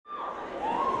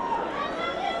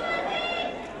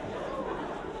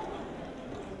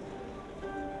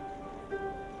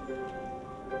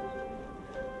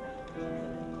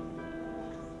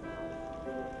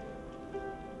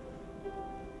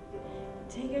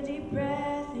take a deep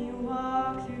breath and you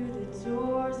walk through the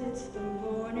doors. It's the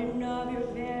morning of your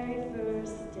very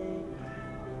first day.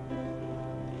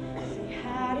 Say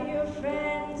hi to your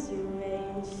friends you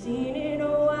ain't seen in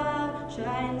a while.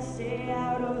 Try and stay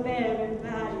out of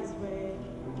everybody's way.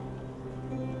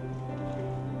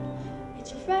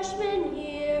 It's your freshman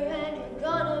year and you're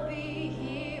gonna be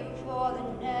here for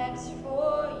the next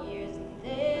 4 years in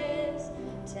this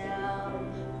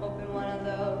town. Hoping one of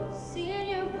those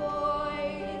senior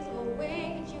boys will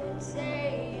wink at you and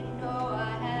say, you know, I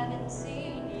haven't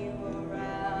seen you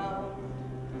around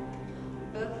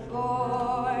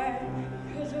before.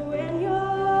 'Cause when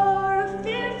you're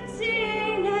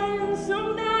 15 and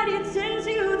somebody tells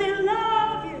you they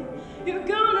love you, you're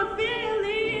gonna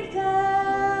believe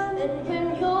them. And when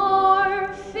you're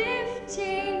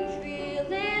 15,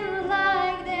 feeling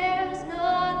like there's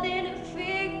nothing to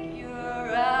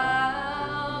figure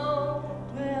out,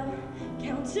 well,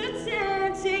 count to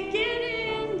 10, take it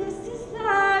in, this is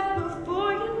life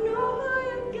before you know who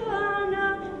you're gonna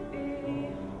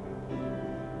be.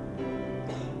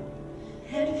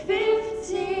 At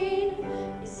 15,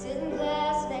 you sit in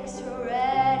class next to a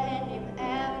redhead named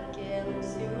Abigail, and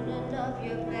soon enough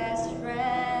your best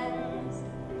friends.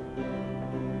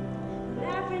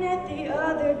 Laughing at the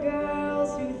other girls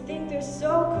who think they're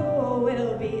so cool.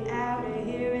 We'll be out of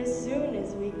here as soon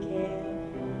as we can.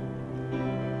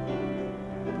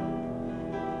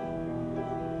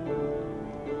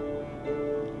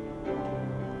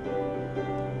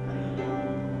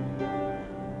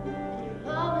 Your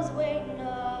mama's waiting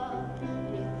up,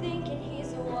 and you're thinking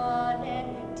he's the one, and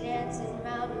you're dancing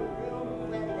around the room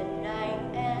when the night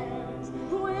ends.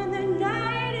 When the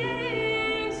night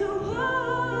ends, oh,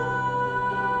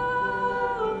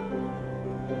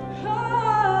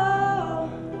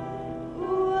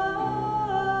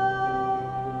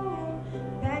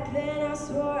 back then I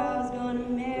swore I was gonna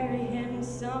marry him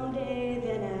someday.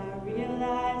 Then I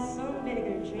realized some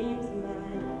bigger dreams of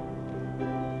mine.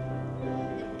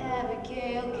 And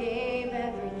Abigail gave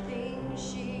everything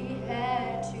she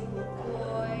had to a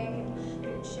boy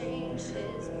who changed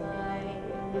his mind.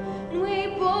 And we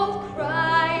both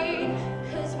cried,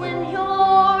 'cause when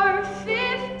you're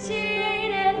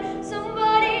 15 and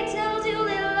somebody tells you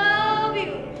they love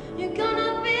you, you're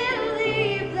gonna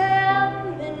believe them.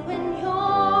 And when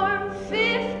you're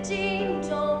 15,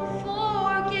 don't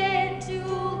forget to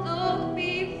look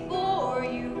before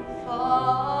you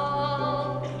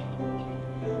fall.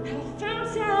 I found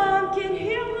time can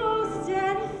heal most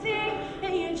anything,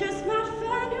 and you just might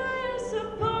find who you're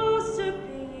supposed to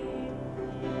be.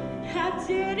 I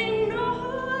didn't